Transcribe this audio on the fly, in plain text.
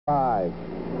5,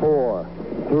 4,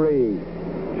 3,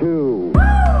 2.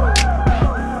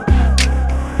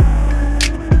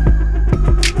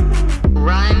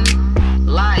 Run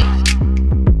life.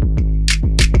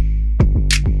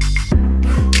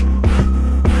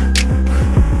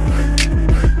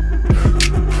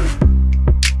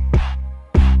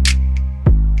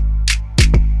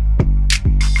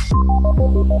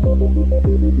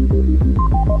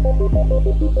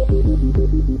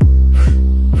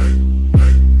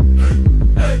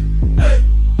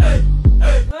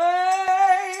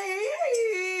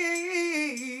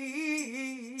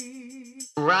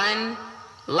 Run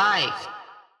life.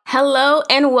 Hello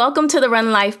and welcome to the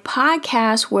Run Life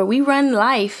podcast, where we run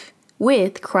life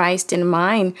with Christ in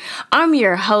mind. I'm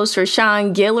your host,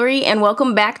 Rashan Guillory, and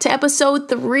welcome back to episode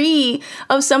 3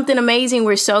 of Something Amazing.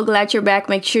 We're so glad you're back.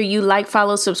 Make sure you like,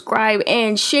 follow, subscribe,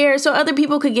 and share so other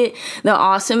people could get the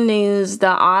awesome news, the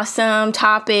awesome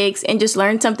topics, and just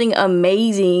learn something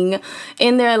amazing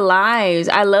in their lives.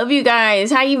 I love you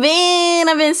guys. How you been?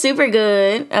 I've been super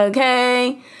good.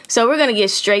 Okay. So we're going to get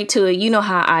straight to it. You know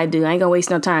how I do. I ain't going to waste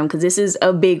no time because this is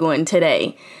a big one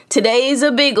today. Today is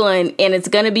a big one and it's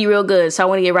going to be real good. So I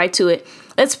want to get right to it.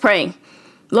 Let's pray.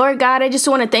 Lord God, I just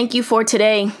want to thank you for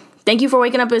today. Thank you for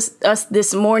waking up us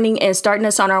this morning and starting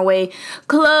us on our way,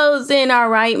 closing our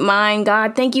right mind.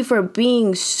 God, thank you for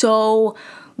being so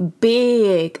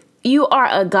big. You are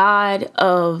a God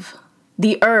of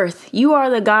the earth. You are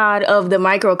the God of the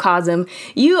microcosm.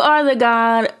 You are the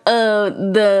God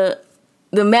of the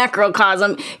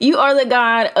macrocosm. You are the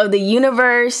God of the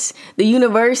universe, the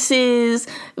universes,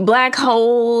 black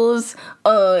holes,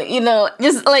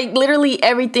 just like literally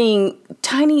everything,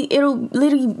 tiny,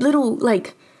 little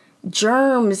like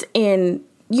germs. And,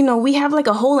 we have like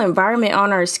a whole environment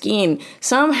on our skin.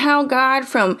 Somehow, God,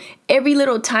 from every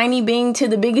little tiny being to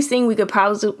the biggest thing we could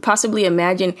possibly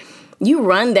imagine, you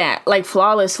run that like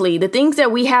flawlessly. The things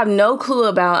that we have no clue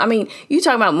about. I mean, you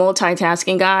talk about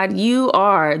multitasking, God. You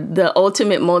are the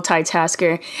ultimate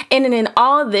multitasker. And in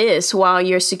all this, while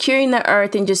you're securing the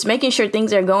earth and just making sure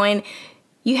things are going,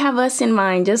 you have us in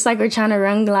mind, just like we're trying to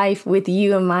run life with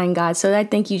you in mind, God. So I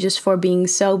thank you just for being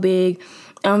so big,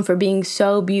 for being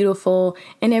so beautiful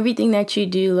and everything that you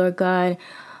do, Lord God.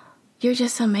 You're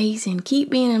just amazing. Keep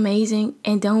being amazing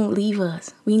and don't leave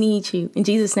us. We need you. In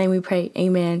Jesus' name we pray.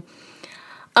 Amen.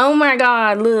 Oh my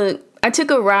God, look, I took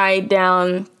a ride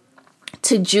down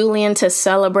to Julian to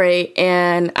celebrate,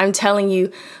 and I'm telling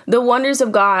you, the wonders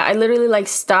of God. I literally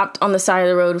stopped on the side of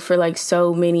the road for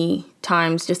so many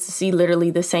times just to see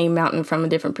literally the same mountain from a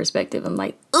different perspective. I'm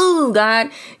like, ooh, God,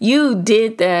 you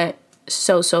did that.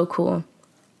 So cool.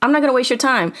 I'm not going to waste your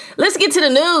time. Let's get to the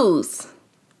news.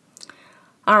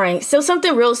 All right, so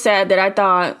something real sad that I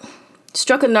thought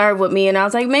struck a nerve with me, and I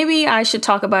was like, maybe I should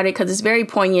talk about it because it's very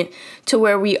poignant to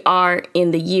where we are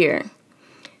in the year.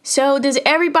 So does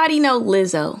everybody know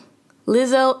Lizzo?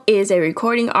 Lizzo is a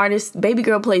recording artist. Baby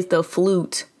girl plays the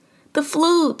flute,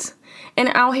 and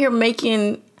out here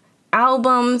making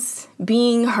albums,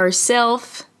 being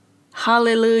herself.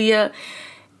 Hallelujah.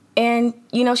 And,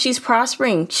 she's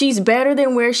prospering. She's better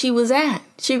than where she was at.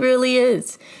 She really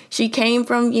is. She came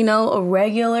from, a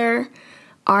regular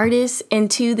artist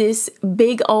into this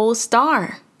big old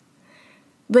star.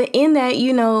 But in that,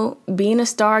 being a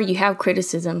star, you have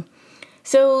criticism.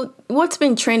 So what's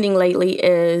been trending lately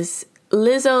is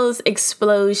Lizzo's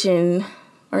explosion,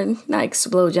 or not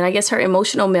explosion, I guess her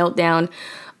emotional meltdown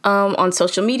on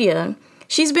social media.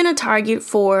 She's been a target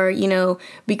for,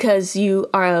 because you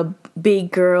are a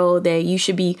big girl, that you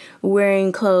should be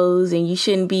wearing clothes and you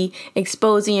shouldn't be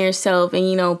exposing yourself.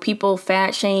 And, people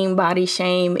fat shame, body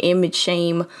shame, image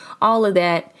shame, all of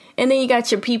that. And then you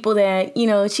got your people that,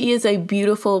 she is a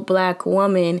beautiful black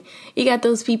woman. You got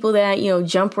those people that,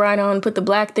 jump right on, put the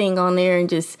black thing on there and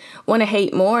just want to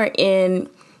hate more. And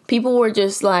people were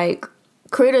just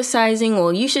criticizing,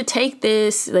 well, you should take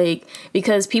this,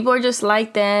 because people are just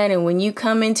like that. And when you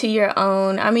come into your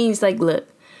own, it's look,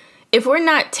 if we're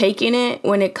not taking it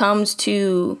when it comes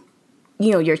to,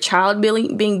 your child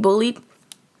being bullied,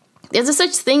 there's a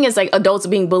such thing as adults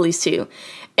being bullies too.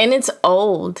 And it's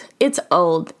old. It's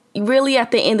old. Really,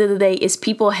 at the end of the day, it's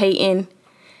people hating.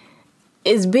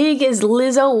 As big as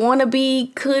Lizzo wanna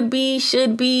be, could be,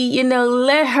 should be,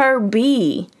 let her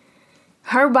be.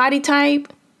 Her body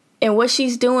type and what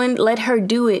she's doing, let her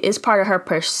do it. It's part of her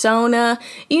persona.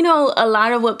 A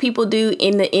lot of what people do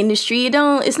in the industry,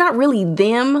 it's not really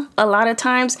them a lot of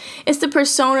times. It's the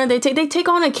persona they take. They take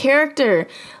on a character.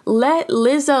 Let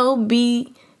Lizzo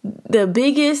be the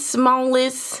biggest,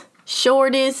 smallest,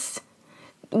 shortest,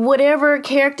 whatever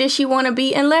character she want to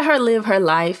be, and let her live her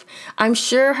life. I'm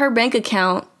sure her bank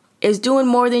account is doing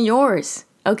more than yours,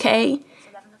 okay?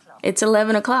 It's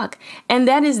 11 o'clock. And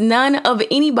that is none of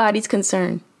anybody's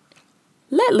concern.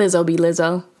 Let Lizzo be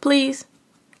Lizzo, please.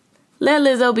 Let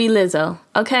Lizzo be Lizzo,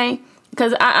 okay?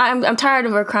 Because I'm tired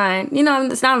of her crying. You know,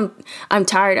 I'm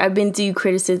tired. I've been through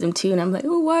criticism too. And I'm like,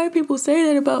 oh, why do people say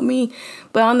that about me?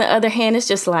 But on the other hand, it's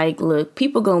just like, look,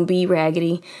 people going to be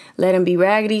raggedy. Let them be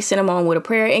raggedy. Send them on with a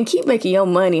prayer. And keep making your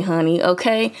money, honey,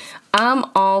 okay? I'm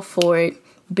all for it.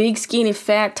 Big, skinny,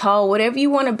 fat, tall, whatever you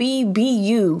want to be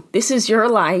you. This is your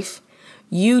life.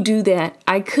 You do that.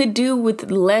 I could do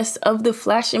with less of the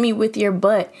flashing me with your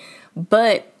butt.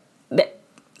 But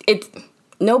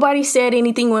nobody said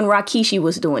anything when Rikishi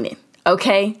was doing it.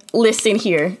 Okay? Listen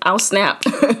here. I'll snap.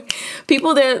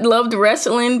 People that loved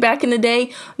wrestling back in the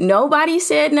day, nobody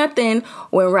said nothing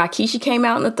when Rikishi came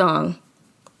out in the thong.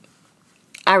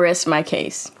 I rest my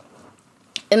case.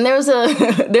 And there's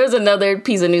another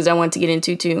piece of news I want to get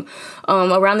into too.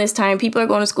 Around this time, people are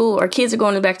going to school, or kids are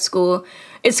going back to school.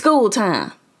 It's school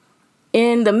time.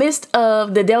 In the midst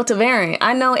of the Delta variant,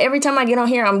 I know every time I get on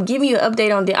here, I'm giving you an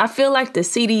update on I feel like the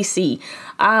CDC.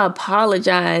 I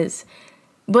apologize,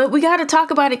 but we got to talk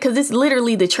about it because it's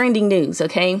literally the trending news.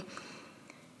 Okay,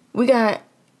 we got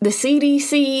the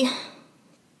CDC,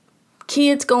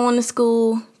 kids going to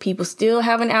school, people still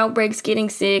having outbreaks, getting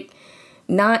sick.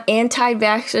 Not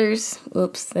anti-vaxxers.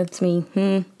 Oops, that's me.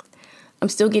 I'm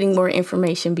still getting more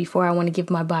information before I want to give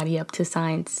my body up to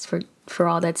science for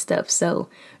all that stuff. So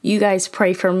you guys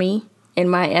pray for me in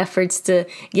my efforts to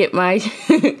get my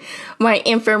my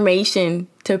information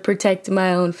to protect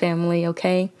my own family,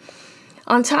 okay?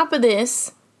 On top of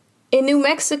this, in New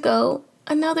Mexico,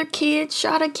 another kid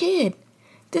shot a kid.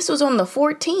 This was on the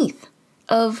 14th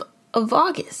of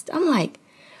August. I'm like,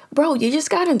 bro, you just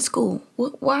got in school.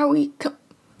 Why are we...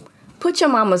 Put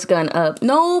your mama's gun up.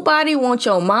 Nobody wants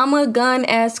your mama gun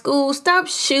at school. Stop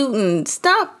shooting.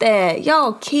 Stop that.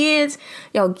 Y'all kids,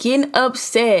 y'all getting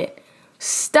upset.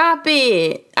 Stop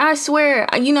it. I swear,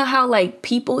 you know how like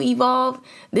people evolve?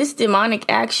 This demonic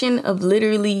action of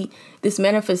literally this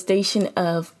manifestation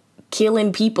of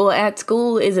killing people at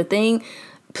school is a thing.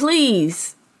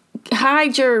 Please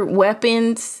hide your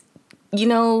weapons. You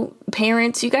know,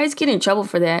 parents, you guys get in trouble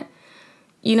for that.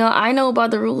 You know, I know about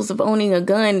the rules of owning a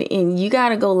gun, and you got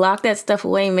to go lock that stuff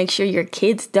away and make sure your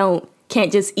kids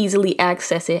can't just easily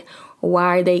access it.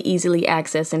 Why are they easily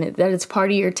accessing it? That is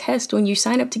part of your test when you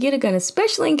sign up to get a gun,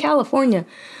 especially in California.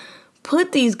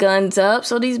 Put these guns up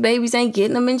so these babies ain't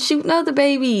getting them and shooting other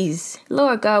babies.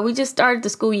 Lord God, we just started the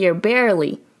school year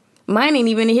barely. Mine ain't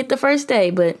even hit the first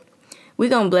day, but we're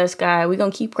going to bless God. We're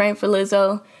going to keep praying for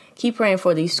Lizzo. Keep praying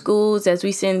for these schools as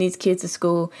we send these kids to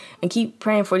school, and keep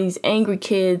praying for these angry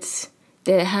kids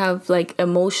that have like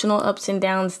emotional ups and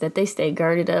downs, that they stay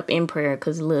girded up in prayer.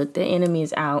 Because look, the enemy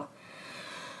is out.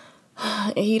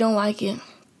 And he don't like it.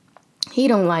 He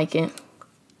don't like it.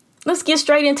 Let's get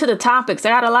straight into the topics. I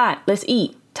got a lot. Let's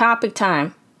eat. Topic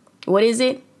time. What is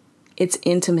it? It's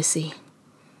intimacy.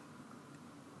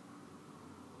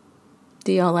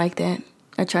 Do y'all like that?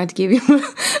 I tried to give you...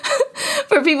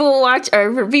 For people who watch,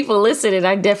 or for people listening,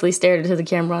 I definitely stared into the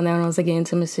camera on that when I was like,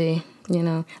 intimacy. You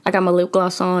know, I got my lip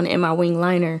gloss on and my wing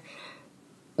liner.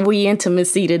 We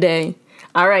intimacy today.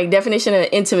 All right, definition of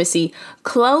intimacy.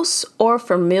 Close or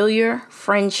familiar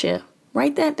friendship.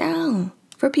 Write that down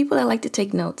for people that like to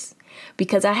take notes,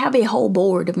 because I have a whole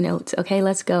board of notes. Okay,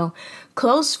 let's go.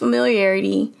 Close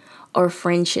familiarity or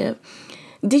friendship.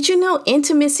 Did you know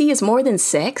intimacy is more than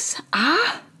sex?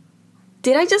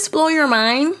 Did I just blow your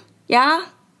mind? Yeah?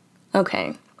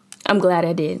 Okay. I'm glad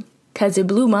I did, because it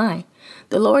blew mine.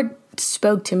 The Lord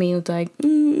spoke to me. It was like,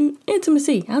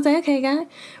 intimacy. I was like, okay, God.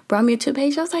 Brought me to a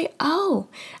page. I was like, oh.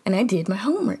 And I did my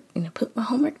homework. And I put my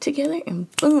homework together. And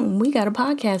boom, we got a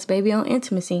podcast, baby, on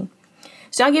intimacy.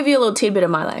 So I'll give you a little tidbit of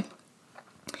my life.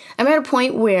 I'm at a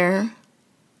point where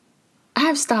I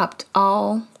have stopped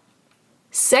all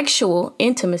sexual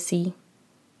intimacy,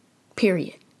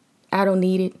 period. I don't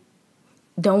need it.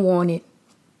 Don't want it.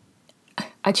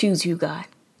 I choose you, God.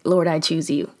 Lord, I choose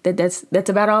you. That's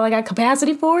about all I got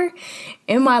capacity for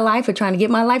in my life, or trying to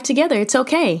get my life together. It's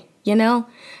okay. You know,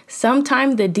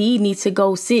 sometimes the D needs to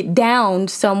go sit down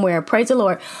somewhere. Praise the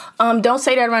Lord. Don't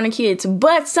say that around the kids,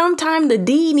 but sometimes the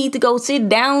D needs to go sit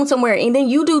down somewhere, and then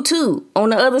you do too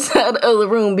on the other side of the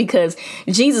room, because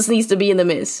Jesus needs to be in the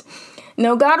midst.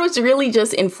 No, God was really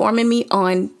just informing me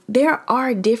on there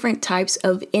are different types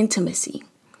of intimacy.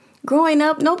 Growing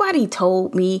up, nobody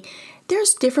told me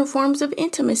there's different forms of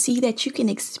intimacy that you can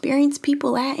experience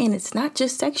people at, and it's not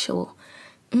just sexual.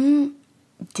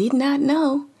 Did not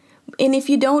know. And if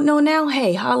you don't know now,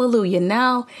 hey, hallelujah.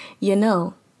 Now you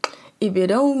know. If you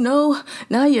don't know,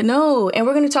 now you know. And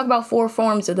we're going to talk about 4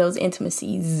 forms of those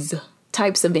intimacies,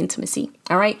 types of intimacy.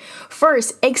 All right.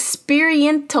 First,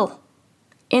 experiential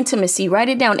intimacy. Write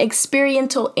it down.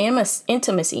 Experiential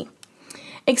intimacy.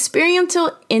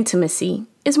 Experiential intimacy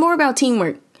is more about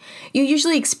teamwork. You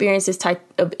usually experience this type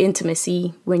of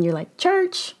intimacy when you're like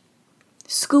church,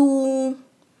 school,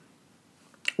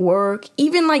 work,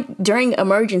 even like during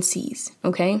emergencies.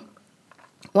 Okay.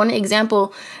 One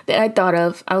example that I thought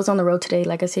of, I was on the road today,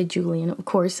 like I said, Julie, and of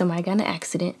course somebody got in an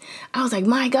accident. I was like,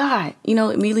 my God,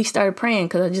 immediately started praying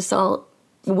because I just saw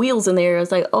wheels in there. I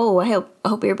was like, oh, I hope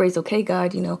everybody's okay,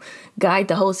 God, guide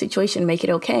the whole situation, make it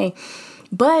okay.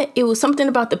 But it was something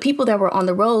about the people that were on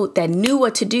the road that knew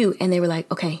what to do. And they were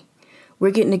like, okay,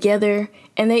 we're getting together.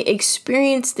 And they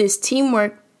experienced this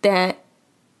teamwork that,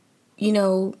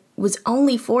 was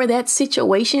only for that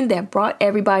situation that brought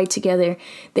everybody together.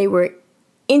 They were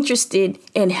interested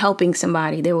in helping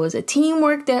somebody. There was a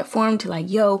teamwork that formed like,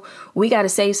 yo, we got to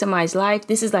save somebody's life.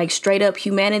 This is like straight up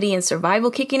humanity and survival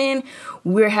kicking in.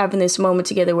 We're having this moment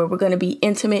together where we're going to be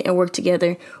intimate and work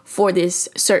together for this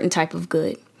certain type of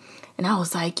good. And I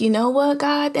was like, you know what,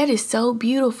 God, that is so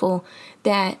beautiful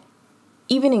that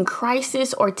even in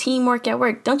crisis or teamwork at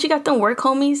work, don't you got them work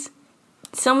homies?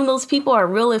 Some of those people are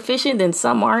real efficient and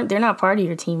some aren't. They're not part of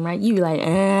your team, right? You be like,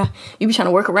 you be trying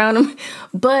to work around them.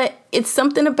 But it's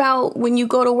something about when you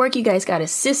go to work, you guys got a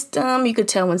system. You could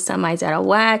tell when somebody's out of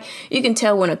whack. You can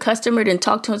tell when a customer didn't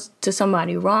talk to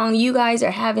somebody wrong. You guys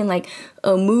are having like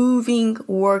a moving,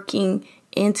 working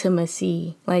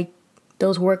intimacy. Like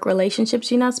those work relationships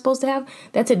you're not supposed to have.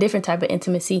 That's a different type of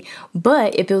intimacy.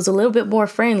 But if it was a little bit more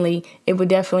friendly, it would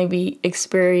definitely be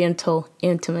experiential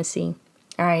intimacy.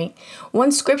 All right.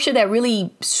 One scripture that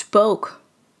really spoke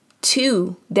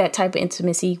to that type of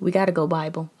intimacy, we got to go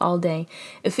Bible all day.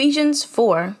 Ephesians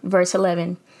 4, verse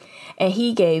 11. And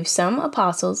he gave some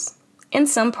apostles and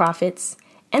some prophets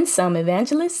and some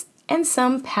evangelists and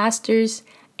some pastors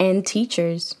and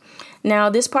teachers.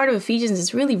 Now, this part of Ephesians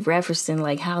is really referencing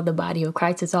like how the body of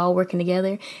Christ is all working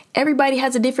together. Everybody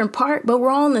has a different part, but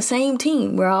we're all on the same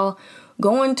team. We're all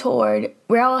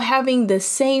having the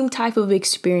same type of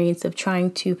experience of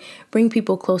trying to bring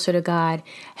people closer to God,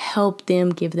 help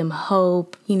them, give them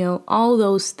hope, all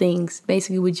those things,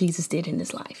 basically what Jesus did in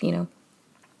his life, We're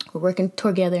working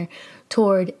together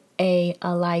toward a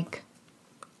like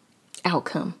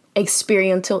outcome,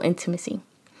 experiential intimacy.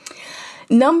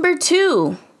 Number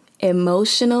 2,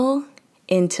 emotional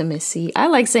intimacy. I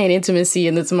like saying intimacy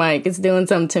in this mic. It's doing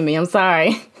something to me. I'm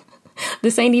sorry.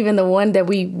 This ain't even the one that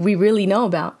we really know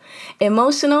about.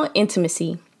 Emotional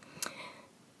intimacy.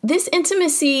 This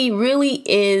intimacy really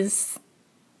is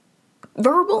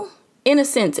verbal in a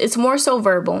sense. It's more so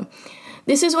verbal.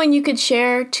 This is when you could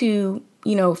share to,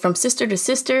 from sister to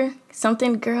sister,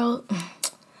 something, girl,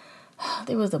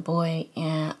 there was a boy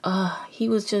and he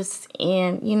was just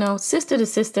in, sister to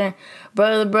sister,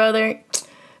 brother to brother.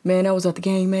 Man, I was at the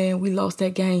game, man. We lost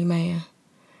that game, man.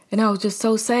 And I was just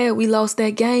so sad we lost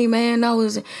that game, man. I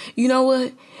was, you know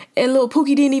what? And little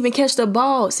Pookie didn't even catch the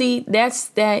ball. See, that's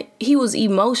that. He was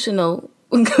emotional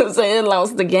because they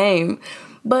lost the game.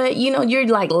 But, you're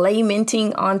like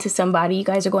lamenting onto somebody. You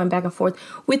guys are going back and forth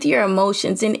with your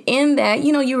emotions. And in that,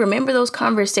 you remember those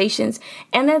conversations.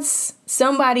 And that's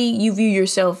somebody you view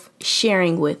yourself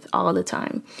sharing with all the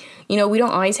time. We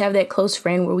don't always have that close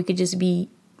friend where we could just be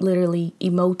literally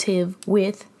emotive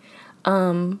with.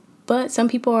 But some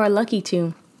people are lucky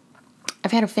to.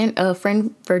 I've had a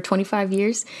friend for 25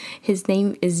 years. His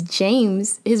name is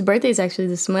James. His birthday is actually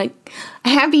this month.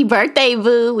 Happy birthday,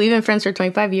 boo. We've been friends for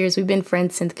 25 years. We've been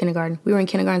friends since kindergarten. We were in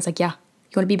kindergarten. It's like, yeah,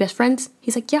 you want to be best friends?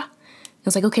 He's like, yeah. I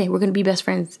was like, okay, we're going to be best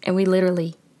friends. And we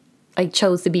literally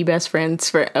chose to be best friends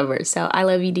forever. So I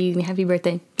love you, dude. Happy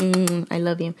birthday. I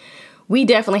love you. We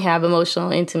definitely have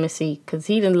emotional intimacy because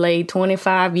he done laid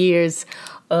 25 years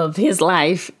of his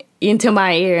life into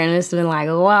my ear, and it's been like,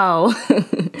 wow.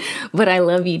 But I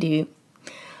love you, dude.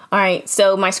 All right,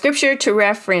 so my scripture to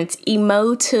reference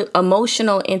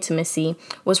emotional intimacy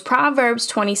was Proverbs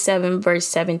 27, verse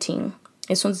 17.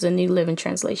 This one's the New Living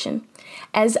Translation.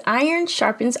 As iron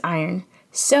sharpens iron,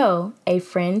 so a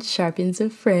friend sharpens a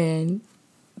friend.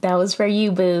 That was for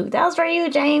you, boo. That was for you,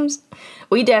 James.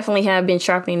 We definitely have been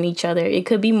sharpening each other. It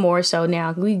could be more so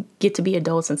now. We get to be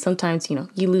adults, and sometimes,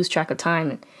 you lose track of time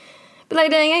and be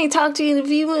like, dang, I ain't talked to you in a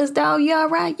few months, dog. You all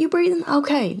right? You breathing?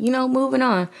 Okay. Moving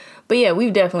on. But yeah,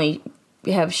 we've definitely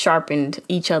have sharpened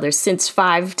each other since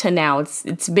 5 to now.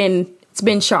 It's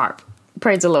been sharp.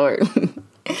 Praise the Lord.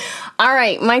 All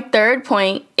right. My third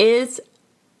point is,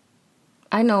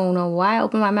 I don't know why I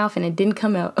opened my mouth and it didn't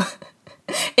come out.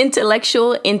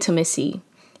 Intellectual intimacy.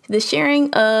 the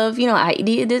sharing of,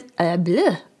 ideas.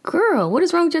 Girl, what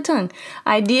is wrong with your tongue?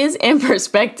 Ideas and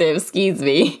perspectives, excuse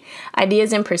me.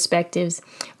 Ideas and perspectives.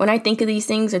 When I think of these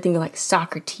things, I think of like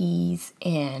Socrates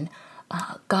and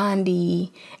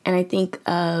Gandhi. And I think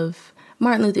of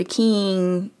Martin Luther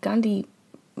King. Gandhi,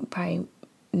 probably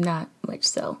not much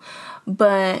so.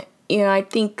 But, I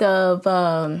think of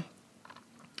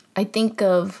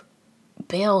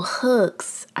bell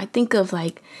hooks. I think of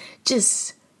like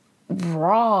just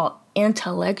raw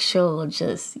intellectual,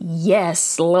 just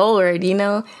yes, Lord,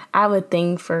 I have a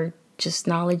thing for just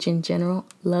knowledge in general.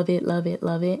 Love it, love it,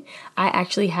 love it. I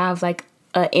actually have like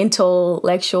an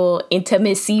intellectual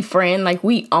intimacy friend. Like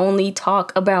we only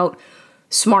talk about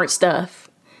smart stuff.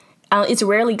 It's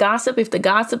rarely gossip. If the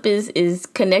gossip is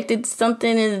connected to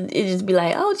something, it just be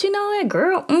like, oh, you know that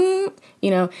girl,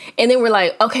 and then we're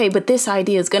like, okay, but this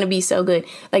idea is going to be so good.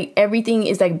 Like everything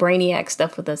is like brainiac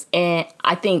stuff with us. And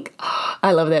I think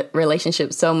I love that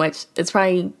relationship so much. It's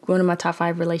probably one of my top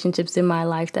 5 relationships in my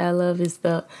life that I love is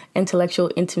the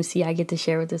intellectual intimacy I get to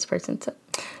share with this person. So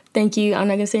thank you. I'm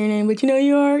not going to say your name, but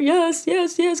you are. Yes,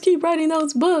 yes, yes. Keep writing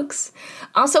those books.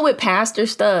 Also with pastor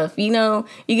stuff, you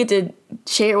get to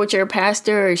share with your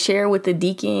pastor or share with the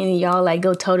deacon and y'all like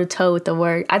go toe to toe with the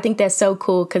word. I think that's so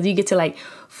cool because you get to like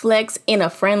flex in a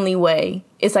friendly way.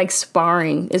 It's like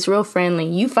sparring. It's real friendly.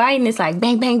 You fighting, it's like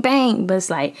bang, bang, bang. But it's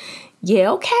like,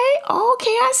 yeah, okay,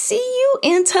 I see you.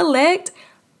 Intellect.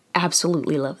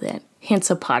 Absolutely love that. Hence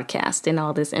a podcast and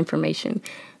all this information.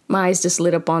 My eyes just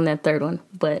lit up on that third one.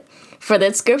 But for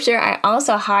that scripture, I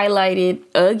also highlighted,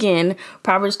 again,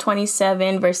 Proverbs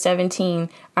 27, verse 17.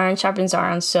 Iron sharpens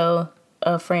iron, so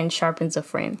a friend sharpens a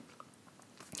friend.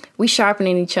 We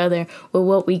sharpening each other with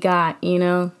what we got,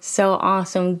 So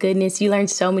awesome. Goodness, you learn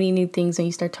so many new things when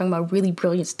you start talking about really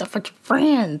brilliant stuff with your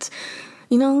friends.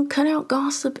 Cut out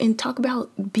gossip and talk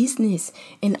about business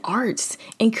and arts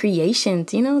and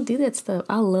creations. Do that stuff.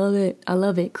 I love it. I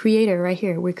love it. Creator right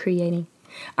here. We're creating.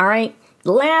 All right,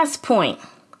 last point.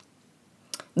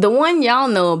 The one y'all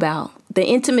know about, the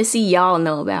intimacy y'all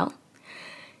know about,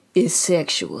 is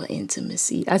sexual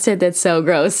intimacy. I said that's so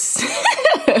gross.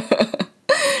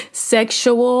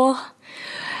 Sexual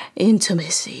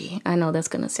intimacy. I know that's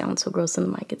going to sound so gross in the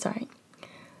mic. It's all right.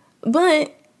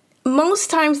 But most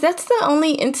times that's the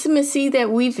only intimacy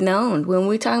that we've known. When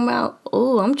we're talking about,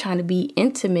 oh, I'm trying to be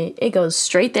intimate, it goes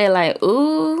straight there like,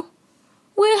 ooh,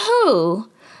 with who?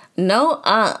 No,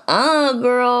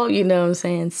 girl, you know what I'm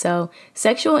saying? So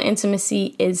sexual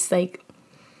intimacy is like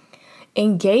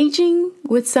engaging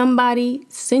with somebody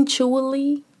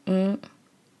sensually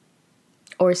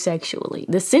or sexually.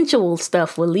 The sensual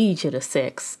stuff will lead you to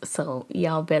sex. So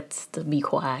y'all best to be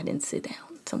quiet and sit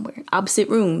down somewhere. Opposite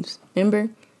rooms, remember?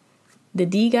 The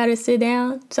D got to sit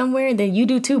down somewhere, then you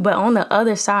do too, but on the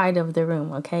other side of the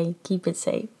room, okay? Keep it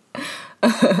safe.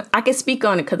 I can speak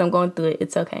on it because I'm going through it.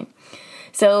 It's okay.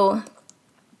 So,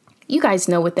 you guys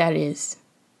know what that is.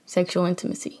 Sexual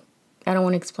intimacy. I don't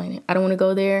want to explain it. I don't want to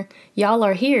go there. Y'all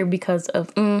are here because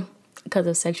of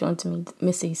sexual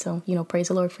intimacy. So, praise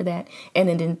the Lord for that.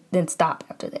 And then stop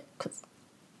after that. Because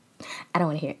I don't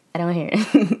want to hear it. I don't want to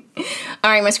hear it. All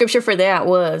right, my scripture for that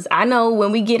was, I know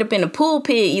when we get up in the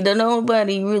pulpit,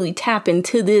 nobody really tap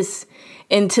into this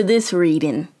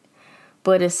reading.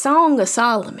 But a Song of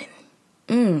Solomon.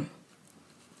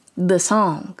 The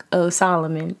Song of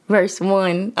Solomon,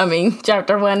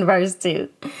 chapter 1, verse 2.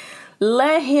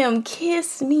 Let him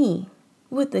kiss me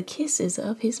with the kisses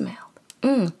of his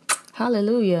mouth.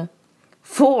 Hallelujah.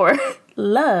 For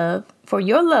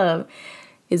your love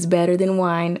is better than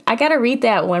wine. I got to read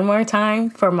that one more time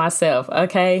for myself,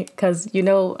 okay? Because,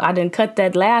 I didn't cut the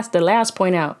last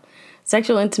point out.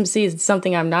 Sexual intimacy is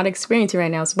something I'm not experiencing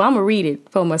right now, so I'm going to read it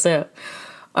for myself.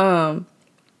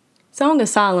 Song of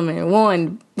Solomon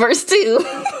 1, verse 2.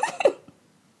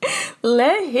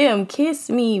 Let him kiss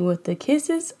me with the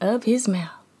kisses of his mouth.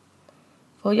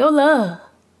 For your love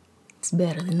is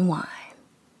better than wine.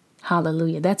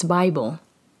 Hallelujah. That's Bible.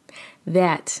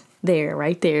 That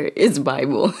right there is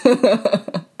Bible.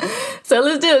 So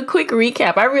let's do a quick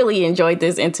recap. I really enjoyed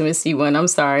this intimacy one. I'm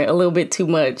sorry, a little bit too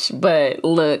much. But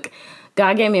look,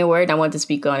 God gave me a word and I wanted to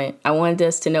speak on it. I wanted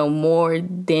us to know more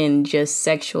than just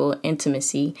sexual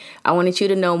intimacy. I wanted you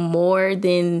to know more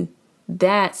than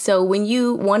that. So when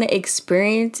you want to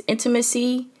experience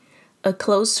intimacy, a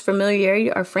close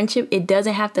familiarity or friendship, it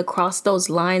doesn't have to cross those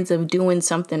lines of doing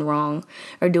something wrong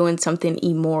or doing something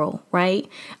immoral, right?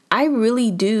 I really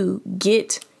do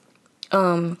get,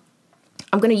 I'm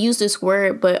going to use this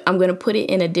word, but I'm going to put it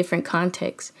in a different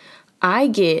context. I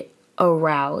get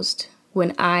aroused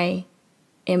when I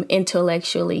am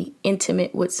intellectually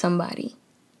intimate with somebody.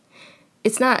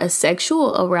 it's not a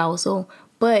sexual arousal,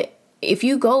 but if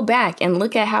you go back and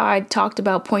look at how I talked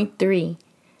about point 3,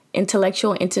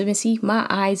 intellectual intimacy, my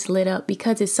eyes lit up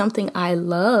because it's something I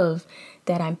love,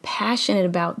 that I'm passionate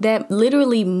about, that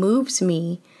literally moves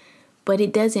me, but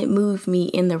it doesn't move me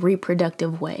in the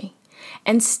reproductive way.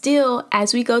 And still,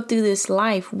 as we go through this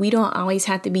life, we don't always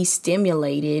have to be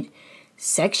stimulated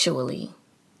sexually.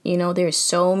 You know, there's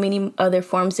so many other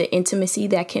forms of intimacy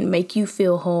that can make you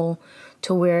feel whole,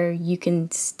 to where you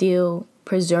can still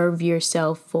preserve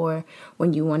yourself for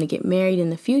when you want to get married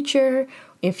in the future,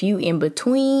 if you in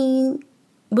between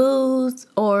booths,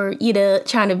 or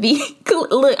trying to be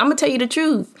look, I'm gonna tell you the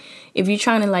truth. If you're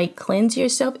trying to like cleanse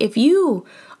yourself, if you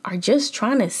are just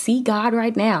trying to see God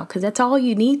right now, because that's all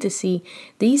you need to see,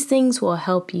 these things will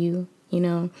help you.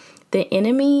 The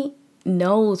enemy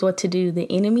knows what to do.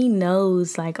 The enemy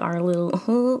knows, like, our little,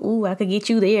 ooh, I could get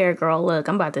you there, girl. Look,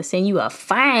 I'm about to send you a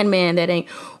fine man that ain't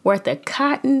worth a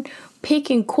cotton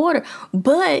picking quarter.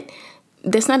 But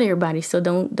that's not everybody, so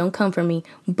don't come for me.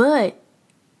 But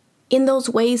in those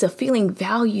ways of feeling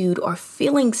valued or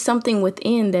feeling something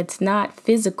within that's not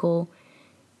physical,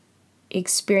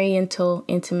 experiential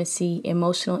intimacy,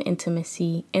 emotional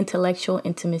intimacy, intellectual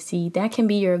intimacy, that can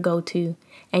be your go-to.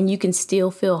 And you can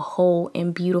still feel whole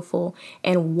and beautiful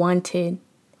and wanted,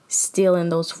 still in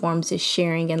those forms of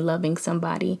sharing and loving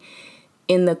somebody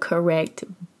in the correct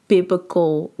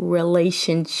biblical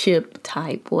relationship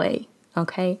type way.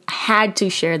 Okay? I had to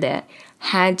share that.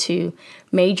 Had to.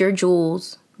 Major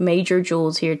jewels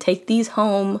here. Take these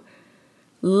home.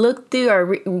 Look through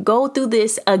or go through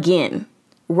this again.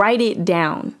 Write it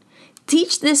down.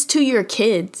 Teach this to your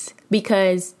kids,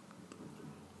 because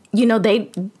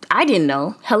I didn't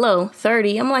know. Hello,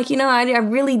 30. I'm like, I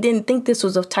really didn't think this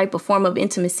was a type of form of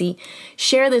intimacy.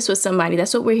 Share this with somebody.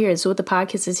 That's what we're here. That's what the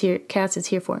podcast is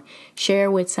here for. Share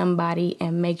with somebody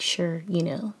and make sure,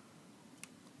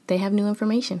 they have new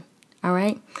information. All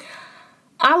right.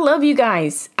 I love you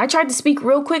guys. I tried to speak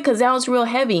real quick because that was real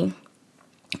heavy.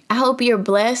 I hope you're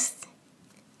blessed.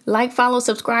 Like, follow,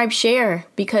 subscribe, share,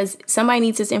 because somebody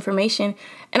needs this information.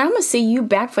 And I'm going to see you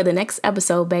back for the next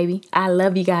episode, baby. I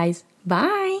love you guys.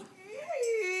 Bye.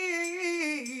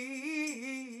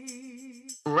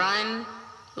 Run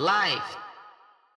life.